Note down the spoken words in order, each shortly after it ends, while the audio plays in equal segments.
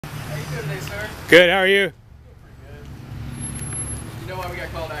Good day, sir. Good, how are you? Pretty good. You know why we got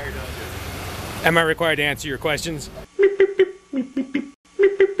called out here, don't you? Am I required to answer your questions?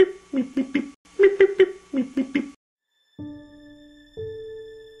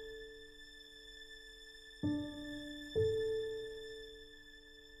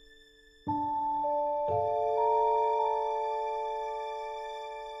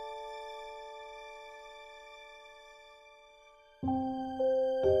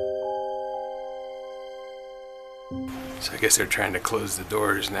 So I guess they're trying to close the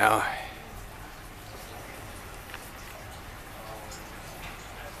doors now.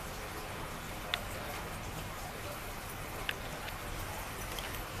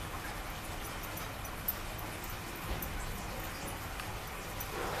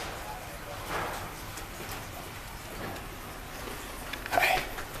 Hi.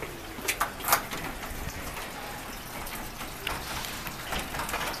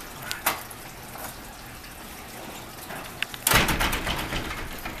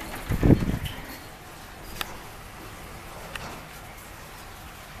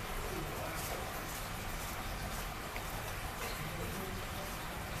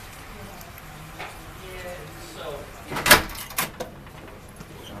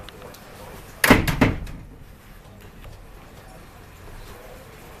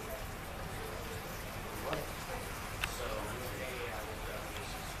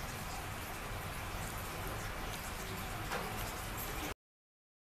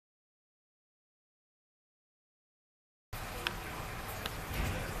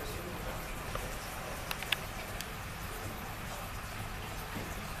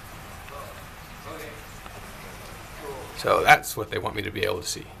 So that's what they want me to be able to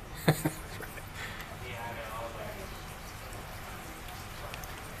see.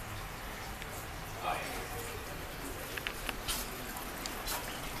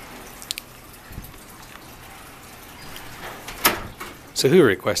 So who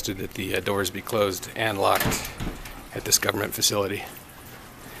requested that the doors be closed and locked at this government facility?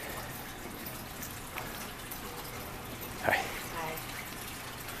 Hi.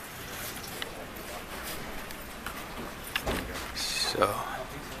 So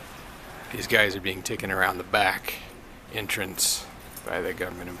these guys are being taken around the back entrance by the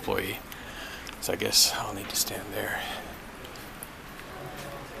government employee. So I guess I'll need to stand there.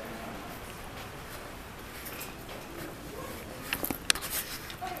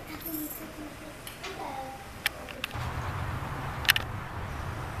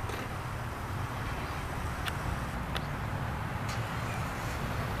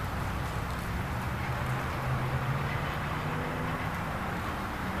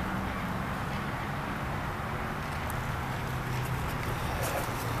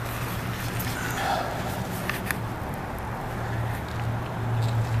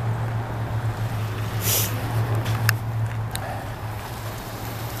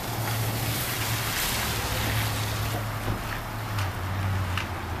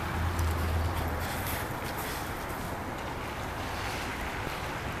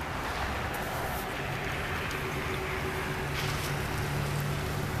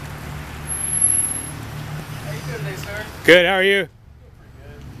 Good day, sir. Good, how are you?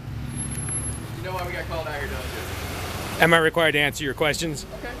 Pretty good. You know why we got called out here, don't you? Am I required to answer your questions?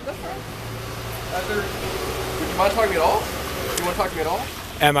 Okay, that's fine. Do you mind talking to me at all? Do you want to talk to me at all?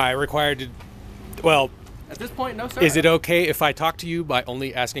 Am I required to, well, At this point, no, sir. is it okay if I talk to you by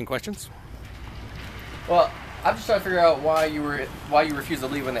only asking questions? Well, I'm just trying to figure out why you refused to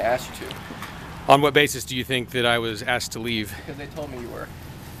leave when they asked you to. On what basis do you think that I was asked to leave? Because they told me you were.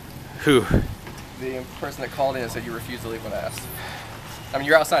 Who? The person that called in and said you refused to leave when asked. I mean,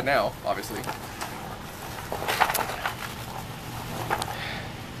 you're outside now, obviously.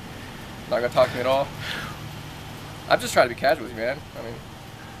 Not gonna talk to me at all? I'm just trying to be casual with you, man. I mean...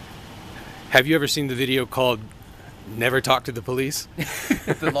 Have you ever seen the video called Never Talk to the Police?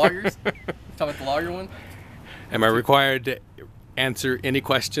 The lawyers? Talking about the lawyer one? Am I required to answer any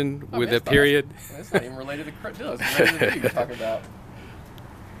question with a it's not- period? It's not even related to it's related to the video you're talking about.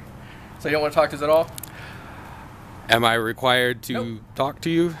 So you don't want to talk to us at all? Am I required to Nope. talk to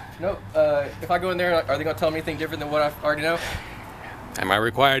you? Nope. If I go in there, are they going to tell me anything different than what I already know? Am I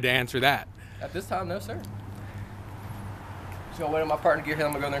required to answer that? At this time, no, sir. Just going to wait on my partner to get here.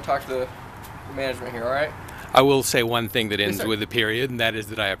 I'm going to go in there and talk to the management here, all right? I will say one thing that ends sir. with a period, and that is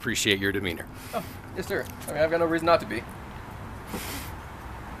that I appreciate your demeanor. Oh, yes, sir. I mean, I've got no reason not to be.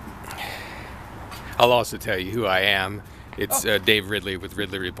 I'll also tell you who I am. It's Dave Ridley with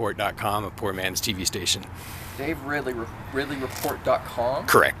RidleyReport.com, a poor man's TV station. Dave Ridley, RidleyReport.com?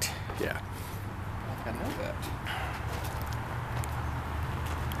 Correct. Yeah. I know that.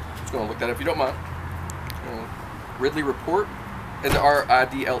 Just gonna look that up if you don't mind. Ridley Report. Is it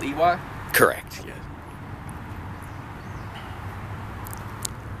R-I-D-L-E-Y? Correct, yes.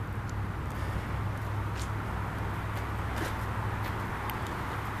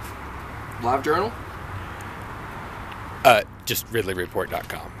 Live Journal? Just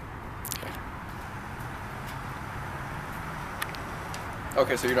ridleyreport.com.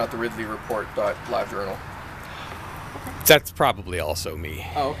 Okay, so you're not the Ridley Report live journal. That's probably also me,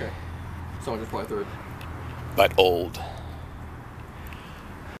 Oh, okay. Someone just probably threw it. but old.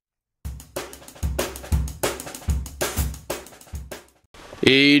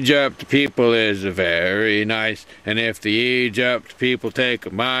 Egypt people is very nice, and if the Egypt people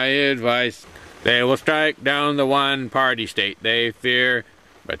take my advice, they will strike down the one-party state they fear.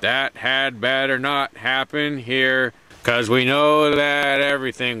 But that had better not happen here, 'cause we know that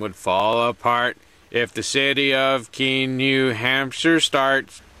everything would fall apart if the city of Keene, New Hampshire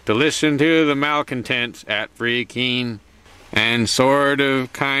starts to listen to the malcontents at Free Keene and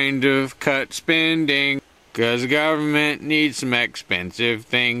kind of cut spending, 'cause the government needs some expensive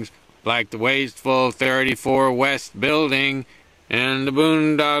things like the wasteful 34 West building and the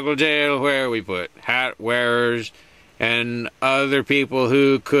boondoggle jail where we put hat wearers and other people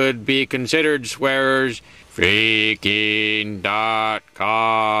who could be considered swearers. Freaking.com